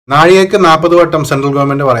നാഴികയ്ക്ക് 40 വട്ടം central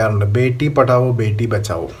government പറയാറുണ്ട് ബേട്ടി പഠാവോ ബേട്ടി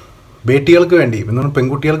ബച്ചാവോ. ബേട്ടികൾക്ക് വേണ്ടി എന്നാൽ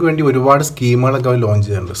പെൺകുട്ടികൾക്ക് വേണ്ടി ഒരുപാട് സ്കീമുകളൊക്കെ അവർ ലോഞ്ച്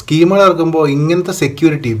ചെയ്യുന്നുണ്ട്. സ്കീമുകൾ ഇറക്കുമ്പോൾ ഇങ്ങനത്തെ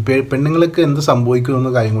സെക്യൂരിറ്റി പെണ്ണുങ്ങൾക്ക് എന്ത്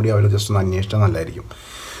സംഭവിക്കുമെന്ന കാര്യം കൂടി അവർ ജസ്റ്റ് ഒന്ന് അന്വേഷിച്ചാൽ നല്ലതായിരിക്കും.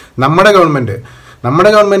 നമ്മുടെ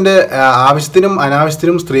ഗവൺമെൻറ് ആവശ്യത്തിനും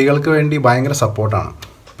അനാവശ്യത്തിനും സ്ത്രീകൾക്ക് വേണ്ടി ഭയങ്കര സപ്പോർട്ടാണ്.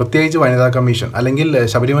 പ്രത്യേകിച്ച് വനിതാ കമ്മീഷൻ അല്ലെങ്കിൽ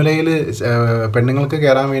ശബരിമലയിൽ പെണ്ണുങ്ങൾക്ക്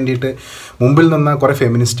കയറാൻ വേണ്ടിയിട്ട് മുമ്പിൽ നിന്ന കുറേ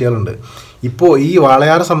ഫെമിനിസ്റ്റുകളുണ്ട്. ഇപ്പോൾ ഈ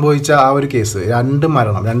വാളയാർ സംഭവിച്ച ആ ഒരു കേസ് രണ്ട്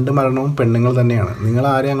മരണവും പെണ്ണുങ്ങൾ തന്നെയാണ്. നിങ്ങൾ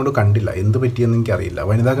ആരെയും അങ്ങോട്ട് കണ്ടില്ല, എന്ത് പറ്റിയെന്ന് എനിക്കറിയില്ല.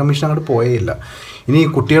 വനിതാ കമ്മീഷൻ അങ്ങോട്ട് പോയേയില്ല. ഇനി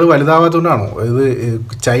കുട്ടികൾ വലുതാവാത്തതുകൊണ്ടാണോ, ഇത്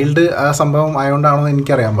ചൈൽഡ് ആ സംഭവം ആയതുകൊണ്ടാണോ എന്ന്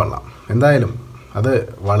എനിക്കറിയാൻ പാടില്ല. എന്തായാലും അത്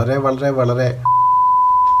വളരെ വളരെ വളരെ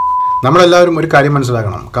നമ്മളെല്ലാവരും ഒരു കാര്യം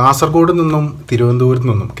മനസ്സിലാക്കണം. കാസർഗോഡ് നിന്നും തിരുവനന്തപുരത്ത്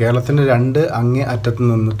നിന്നും കേരളത്തിൻ്റെ രണ്ട് അങ്ങേ അറ്റത്ത്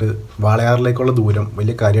നിന്നിട്ട് വാളയാറിലേക്കുള്ള ദൂരം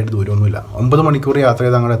വലിയ കാര്യമായിട്ട് ദൂരമൊന്നുമില്ല. 9 മണിക്കൂർ യാത്ര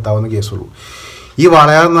ചെയ്ത് അങ്ങോട്ട് എത്താവുന്ന കേസുള്ളൂ. ഈ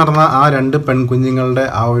വാളയാർ നടന്ന ആ 2 പെൺകുഞ്ഞുങ്ങളുടെ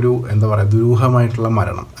ആ ഒരു ദുരൂഹമായിട്ടുള്ള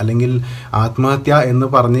മരണം അല്ലെങ്കിൽ ആത്മഹത്യ എന്ന്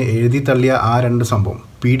പറഞ്ഞ് എഴുതി തള്ളിയ ആ 2 സംഭവം,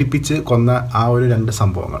 പീഡിപ്പിച്ച് കൊന്ന ആ ഒരു 2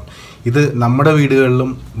 സംഭവങ്ങൾ, ഇത് നമ്മുടെ വീടുകളിലും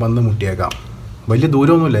വന്ന് മുട്ടിയേക്കാം. വലിയ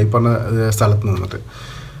ദൂരമൊന്നുമില്ല ഈ പറഞ്ഞ സ്ഥലത്ത് നിന്നിട്ട്.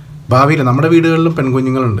 ഭാവിയിൽ നമ്മുടെ വീടുകളിലും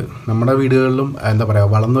പെൺകുഞ്ഞുങ്ങളുണ്ട്, നമ്മുടെ വീടുകളിലും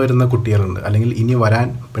വളർന്നു വരുന്ന കുട്ടികളുണ്ട്, അല്ലെങ്കിൽ ഇനി വരാൻ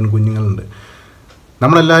പെൺകുഞ്ഞുങ്ങളുണ്ട്.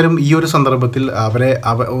 നമ്മളെല്ലാവരും ഈ ഒരു സന്ദർഭത്തിൽ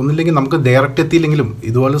ഒന്നില്ലെങ്കിൽ നമുക്ക് ഡയറക്റ്റ് എത്തിയില്ലെങ്കിലും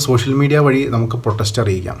ഇതുപോലെ സോഷ്യൽ മീഡിയ വഴി നമുക്ക് പ്രൊട്ടസ്റ്റ്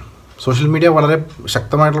അറിയിക്കാം. സോഷ്യൽ മീഡിയ വളരെ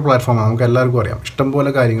ശക്തമായിട്ടുള്ള പ്ലാറ്റ്ഫോമാണ്, നമുക്ക് എല്ലാവർക്കും അറിയാം.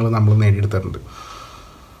 ഇഷ്ടംപോലെ കാര്യങ്ങൾ നമ്മൾ നേടിയെടുത്തിട്ടുണ്ട്.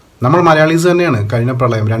 നമ്മൾ മലയാളീസ് തന്നെയാണ്. കഴിഞ്ഞ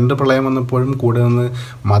പ്രളയം 2 പ്രളയം വന്നപ്പോഴും കൂടെ നിന്ന്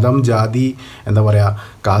മതം, ജാതി,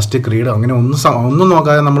 കാസ്റ്റ്, ക്രീഡ് അങ്ങനെ ഒന്നും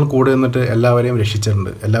നോക്കാതെ നമ്മൾ കൂടെ നിന്നിട്ട് എല്ലാവരെയും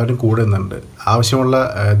രക്ഷിച്ചിട്ടുണ്ട്. എല്ലാവരും കൂടെ നിന്നുണ്ട്. ആവശ്യമുള്ള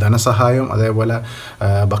ധനസഹായം, അതേപോലെ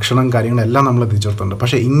ഭക്ഷണം, കാര്യങ്ങളെല്ലാം നമ്മൾ എത്തിച്ചെടുത്തിട്ടുണ്ട്.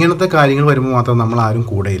 പക്ഷേ ഇങ്ങനത്തെ കാര്യങ്ങൾ വരുമ്പോൾ മാത്രം നമ്മൾ ആരും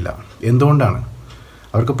കൂടെയില്ല. എന്തുകൊണ്ടാണ്?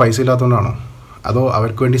 അവർക്ക് പൈസ ഇല്ലാത്തതുകൊണ്ടാണോ? അതോ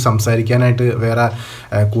അവർക്ക് വേണ്ടി സംസാരിക്കാനായിട്ട് വേറെ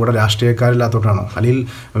കൂടെ രാഷ്ട്രീയക്കാരില്ലാത്തതുകൊണ്ടാണോ? അല്ലെങ്കിൽ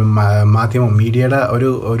മാധ്യമം, മീഡിയയുടെ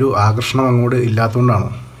ഒരു ആകർഷണം അങ്ങോട്ട്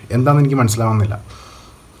ഇല്ലാത്തതുകൊണ്ടാണോ? എന്താണെന്ന് എനിക്ക് മനസ്സിലാവുന്നില്ല.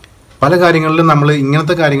 പല കാര്യങ്ങളിലും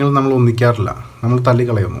ഇങ്ങനത്തെ കാര്യങ്ങൾ നമ്മൾ ഒന്നിക്കാറില്ല, നമ്മൾ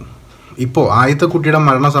തള്ളിക്കളയുന്നു. ഇപ്പോൾ ആദ്യത്തെ കുട്ടിയുടെ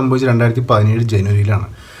മരണം സംഭവിച്ച് 2017 ജനുവരിയിലാണ്.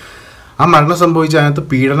 ആ മരണം സംഭവിച്ച അതിനകത്ത്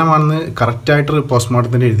പീഡനമാണെന്ന് കറക്റ്റായിട്ട്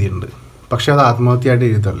പോസ്റ്റ്മോർട്ടത്തിൻ്റെ എഴുതിയിട്ടുണ്ട്. പക്ഷേ അത് ആത്മഹത്യയായിട്ട്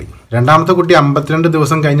എഴുതി തള്ളി. രണ്ടാമത്തെ കുട്ടി 52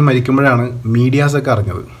 ദിവസം കഴിഞ്ഞ് മരിക്കുമ്പോഴാണ് മീഡിയാസൊക്കെ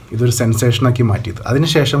അറിഞ്ഞത്, ഇതൊരു സെൻസേഷനാക്കി മാറ്റിയത്.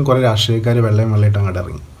 അതിനുശേഷം കുറേ രാഷ്ട്രീയക്കാർ വെള്ളമായിട്ട് അങ്ങോട്ട്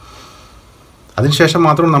ഇറങ്ങി. അതിനുശേഷം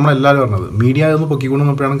മാത്രം നമ്മളെല്ലാവരും അറിഞ്ഞത്. മീഡിയ അതൊന്ന്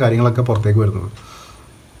പൊക്കിക്കൊണ്ടുവന്നപ്പോഴാണ് കാര്യങ്ങളൊക്കെ പുറത്തേക്ക് വരുന്നത്.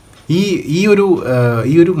 ഈ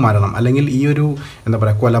ഒരു മരണം അല്ലെങ്കിൽ ഈ ഒരു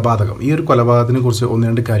കൊലപാതകം, ഈ ഒരു കൊലപാതകത്തിനെ കുറിച്ച്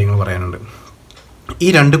 1-2 കാര്യങ്ങൾ പറയാനുണ്ട്. ഈ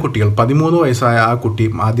 2 കുട്ടികൾ, 13 വയസ്സായ ആ കുട്ടി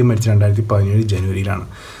ആദ്യം മരിച്ച 2017 ജനുവരിയിലാണ്.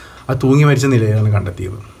 അത് തൂങ്ങി മരിച്ച നിലയിലാണ്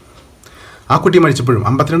കണ്ടെത്തിയത്. ആ കുട്ടി മരിച്ചപ്പോഴും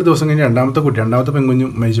 52 ദിവസം കഴിഞ്ഞ് രണ്ടാമത്തെ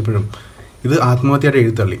പെൺകുഞ്ഞും മരിച്ചപ്പോഴും ഇത് ആത്മഹത്യയായിട്ട്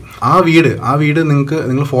എഴുത്തള്ളി. ആ വീട്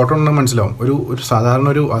നിങ്ങൾ ഫോട്ടോ ഉണ്ടെന്ന് മനസ്സിലാവും. ഒരു സാധാരണ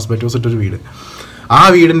ഒരു ആസ്പെറ്റോസ് ഇട്ടൊരു വീട്. ആ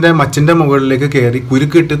വീടിൻ്റെ മച്ചിൻ്റെ മുകളിലേക്ക് കയറി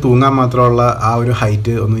കുരുക്കിട്ട് തൂങ്ങാൻ മാത്രമുള്ള ആ ഒരു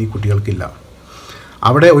ഹൈറ്റ് ഒന്നും ഈ കുട്ടികൾക്കില്ല.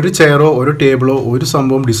 അവിടെ ഒരു ചെയറോ ഒരു ടേബിളോ ഒരു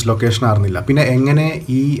സംഭവം ഡിസ്ലൊക്കേഷൻ ആയിരുന്നില്ല. പിന്നെ എങ്ങനെ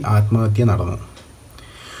ഈ ആത്മഹത്യ നടന്നു?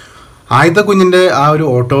 ആദ്യത്തെ കുഞ്ഞിൻ്റെ ആ ഒരു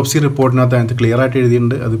ഓട്ടോപ്സി റിപ്പോർട്ടിനകത്ത് അതിനകത്ത് ക്ലിയറായിട്ട്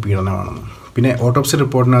എഴുതിയിട്ടുണ്ട് അത് പീഡനമാണെന്ന്. പിന്നെ ഓട്ടോപ്സി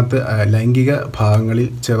റിപ്പോർട്ടിനകത്ത് ലൈംഗിക ഭാഗങ്ങളിൽ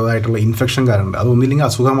ചെറുതായിട്ടുള്ള ഇൻഫെക്ഷൻ കാരണമുണ്ട്. അതൊന്നില്ലെങ്കിൽ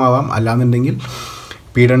അസുഖമാവാം, അല്ലാന്നുണ്ടെങ്കിൽ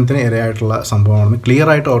പീഡനത്തിന് ഇരയായിട്ടുള്ള സംഭവമാണെന്ന്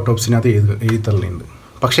ക്ലിയറായിട്ട് ഓട്ടോപ്സിനകത്ത് എഴുതിത്തള്ളിയിട്ടുണ്ട്.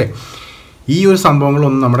 പക്ഷേ ഈ ഒരു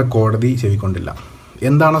സംഭവങ്ങളൊന്നും നമ്മുടെ കോടതി ചെവിക്കൊണ്ടില്ല.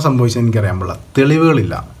 എന്താണ് സംഭവിച്ചത് എനിക്കറിയാൻ പാടില്ല.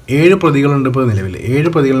 തെളിവുകളില്ല. 7 പ്രതികളുണ്ട് ഇപ്പോൾ നിലവിൽ. 7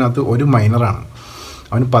 പ്രതികളിനകത്ത് ഒരു മൈനറാണ്,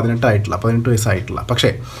 അവന് 18 വയസ്സായിട്ടില്ല.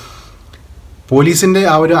 പക്ഷേ പോലീസിൻ്റെ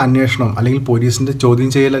ആ ഒരു അന്വേഷണം അല്ലെങ്കിൽ പോലീസിൻ്റെ ചോദ്യം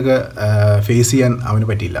ചെയ്യലൊക്കെ ഫേസ് ചെയ്യാൻ അവന്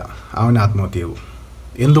പറ്റിയില്ല. അവൻ ആത്മഹത്യ ചെയ്തു.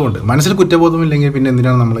 എന്തുകൊണ്ട്? മനസ്സിൽ കുറ്റബോധമില്ലെങ്കിൽ പിന്നെ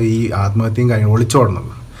എന്തിനാണ് നമ്മൾ ഈ ആത്മഹത്യയും കാര്യങ്ങളും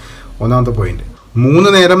ഒളിച്ചോടുന്നത്? ഒന്നാമത്തെ പോയിന്റ്.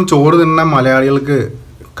 3 നേരം ചോറ് തിന്ന മലയാളികൾക്ക്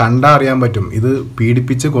കണ്ടറിയാൻ പറ്റും ഇത്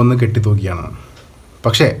പീഡിപ്പിച്ച് കൊന്ന് കെട്ടിത്തൂക്കിയാണ്.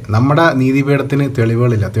 പക്ഷേ നമ്മുടെ നീതിപീഠത്തിന്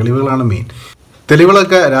തെളിവുകളില്ല. തെളിവുകളാണ് മെയിൻ.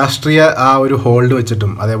 തെളിവുകളൊക്കെ രാഷ്ട്രീയ ആ ഒരു ഹോൾഡ്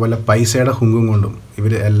വെച്ചിട്ടും അതേപോലെ പൈസയുടെ ഹുങ്കും കൊണ്ടും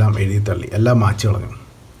ഇവർ എല്ലാം എഴുതിത്തള്ളി, എല്ലാം മാറ്റി കളഞ്ഞു.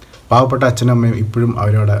 പാവപ്പെട്ട അച്ഛനും അമ്മയും ഇപ്പോഴും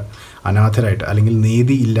അവരോട് അനാഥരായിട്ട് അല്ലെങ്കിൽ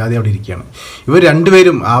നീതി ഇല്ലാതെ അവിടെ ഇരിക്കുകയാണ്. ഇവർ 2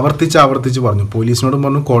 പേരും ആവർത്തിച്ച് പറഞ്ഞു, പോലീസിനോടും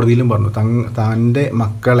പറഞ്ഞു, കോടതിയിലും പറഞ്ഞു, തൻ്റെ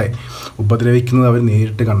മക്കളെ ഉപദ്രവിക്കുന്നത് അവർ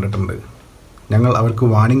നേരിട്ട് കണ്ടിട്ടുണ്ട്, ഞങ്ങൾ അവർക്ക്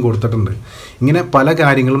വാണിംഗ് കൊടുത്തിട്ടുണ്ട്. ഇങ്ങനെ പല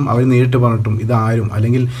കാര്യങ്ങളും അവർ നേരിട്ട് പറഞ്ഞിട്ടും ഇതാരും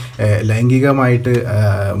അല്ലെങ്കിൽ ലൈംഗികമായിട്ട്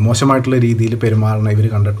മോശമായിട്ടുള്ള രീതിയിൽ പെരുമാറണം ഇവർ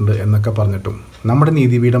കണ്ടിട്ടുണ്ട് എന്നൊക്കെ പറഞ്ഞിട്ടും നമ്മുടെ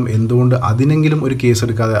നീതിപീഠം എന്തുകൊണ്ട് അതിനെങ്കിലും ഒരു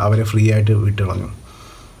കേസെടുക്കാതെ അവരെ ഫ്രീ ആയിട്ട് വിട്ടുകളഞ്ഞു?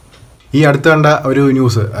 ഈ അടുത്ത് കണ്ട ഒരു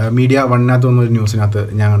ന്യൂസ്, മീഡിയ 1-നകത്ത് വന്നൊരു ന്യൂസിനകത്ത്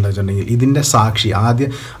ഞാൻ കണ്ടുവെച്ചിട്ടുണ്ടെങ്കിൽ ഇതിൻ്റെ സാക്ഷി,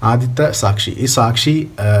 ആദ്യത്തെ സാക്ഷി, ഈ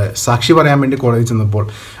സാക്ഷി പറയാൻ വേണ്ടി കോടതി ചെന്നപ്പോൾ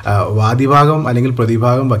വാദിഭാഗം അല്ലെങ്കിൽ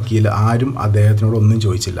പ്രതിഭാഗം വക്കീൽ ആരും അദ്ദേഹത്തിനോട് ഒന്നും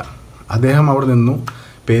ചോദിച്ചില്ല. അദ്ദേഹം അവിടെ നിന്നു,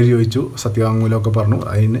 പേര് ചോദിച്ചു, സത്യവാങ്മൂലമൊക്കെ പറഞ്ഞു,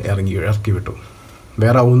 അതിന് ഇറക്കി വിട്ടു.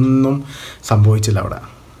 വേറെ ഒന്നും സംഭവിച്ചില്ല അവിടെ.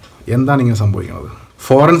 എന്താണ് ഇങ്ങനെ സംഭവിക്കുന്നത്?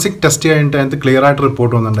 ഫോറൻസിക് ടെസ്റ്റ് കഴിഞ്ഞിട്ട് അതിനകത്ത് ക്ലിയർ ആയിട്ട്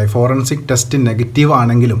റിപ്പോർട്ട് വന്നിട്ടുണ്ടായി. ഫോറൻസിക് ടെസ്റ്റ് നെഗറ്റീവ്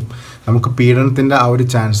ആണെങ്കിലും നമുക്ക് പീഡനത്തിൻ്റെ ആ ഒരു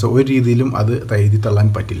ചാൻസ് ഒരു രീതിയിലും അത് എഴുതി തള്ളാൻ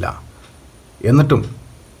പറ്റില്ല. എന്നിട്ടും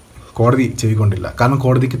കോടതി ചെവിക്കൊണ്ടില്ല. കാരണം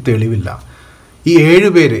കോടതിക്ക് തെളിവില്ല. ഈ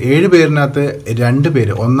 7 പേരിനകത്ത് 2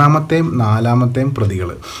 പേര്, ഒന്നാമത്തെയും 4ാമത്തെയും പ്രതികൾ,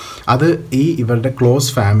 അത് ഇവരുടെ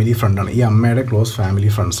ക്ലോസ് ഫാമിലി ഫ്രണ്ടാണ്. ഈ അമ്മയുടെ ക്ലോസ് ഫാമിലി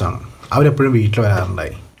ഫ്രണ്ട്സാണ്. അവരെപ്പോഴും വീട്ടിൽ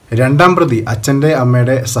വരാറുണ്ടായി. 2ാം പ്രതി അച്ഛൻ്റെ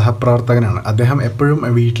അമ്മയുടെ സഹപ്രവർത്തകനാണ്. അദ്ദേഹം എപ്പോഴും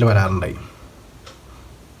വീട്ടിൽ വരാറുണ്ടായി.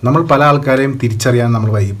 നമ്മൾ പല ആൾക്കാരെയും തിരിച്ചറിയാൻ നമ്മൾ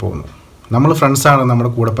വൈകി പോകുന്നു. നമ്മൾ ഫ്രണ്ട്സാണ്, നമ്മുടെ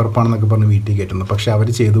കൂടപ്പിറപ്പാണെന്നൊക്കെ പറഞ്ഞ് വീട്ടിൽ കയറ്റുന്നു. പക്ഷേ അവർ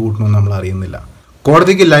ചെയ്തു കൂട്ടണമെന്ന് നമ്മൾ അറിയുന്നില്ല.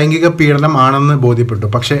 കോടതിക്ക് ലൈംഗിക പീഡനം ആണെന്ന് ബോധ്യപ്പെട്ടു.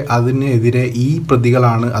 പക്ഷേ അതിനെതിരെ ഈ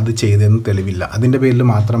പ്രതികളാണ് അത് ചെയ്തതെന്ന് തെളിവില്ല. അതിൻ്റെ പേരിൽ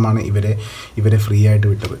മാത്രമാണ് ഇവരെ ഫ്രീ ആയിട്ട്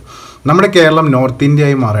വിട്ടത്. നമ്മുടെ കേരളം നോർത്ത്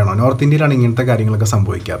ഇന്ത്യയായി മാറണോ? നോർത്ത് ഇന്ത്യയിലാണ് ഇങ്ങനത്തെ കാര്യങ്ങളൊക്കെ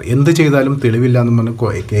സംഭവിക്കാറ്. എന്ത് ചെയ്താലും തെളിവില്ല എന്ന്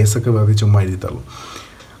പറഞ്ഞ് കേസൊക്കെ വെറുതെ ചുമ്മാ എഴുതി തള്ളും.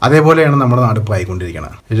 അതേപോലെയാണ് നമ്മുടെ നാട് ഇപ്പോൾ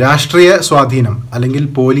ആയിക്കൊണ്ടിരിക്കുന്നത്. രാഷ്ട്രീയ സ്വാധീനം അല്ലെങ്കിൽ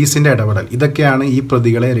പോലീസിൻ്റെ ഇടപെടൽ, ഇതൊക്കെയാണ് ഈ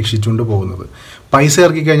പ്രതികളെ രക്ഷിച്ചുകൊണ്ട് പോകുന്നത്. പൈസ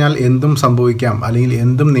ഇറക്കിക്കഴിഞ്ഞാൽ എന്തും സംഭവിക്കാം, അല്ലെങ്കിൽ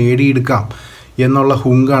എന്തും നേടിയെടുക്കാം എന്നുള്ള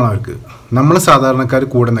ഹുങ്കാണ് അവർക്ക്. നമ്മൾ സാധാരണക്കാർ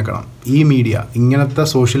കൂടെ നിൽക്കണം. ഈ മീഡിയ, ഇങ്ങനത്തെ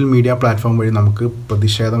സോഷ്യൽ മീഡിയ പ്ലാറ്റ്ഫോം വഴി നമുക്ക്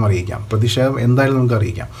പ്രതിഷേധം അറിയിക്കാം. പ്രതിഷേധം എന്തായാലും നമുക്ക്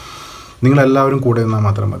അറിയിക്കാം. നിങ്ങളെല്ലാവരും കൂടെ നിന്നാൽ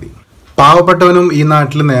മാത്രം മതി. പാവപ്പെട്ടവനും ഈ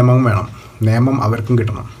നാട്ടിൽ നിയമം വേണം. നിയമം അവർക്കും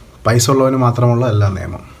കിട്ടണം. പൈസ ഉള്ളവന് മാത്രമുള്ള അല്ല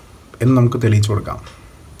നിയമം എന്ന് നമുക്ക് തെളിയിച്ചു കൊടുക്കാം.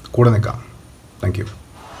 കൂടെ നിൽക്കാം. Thank you.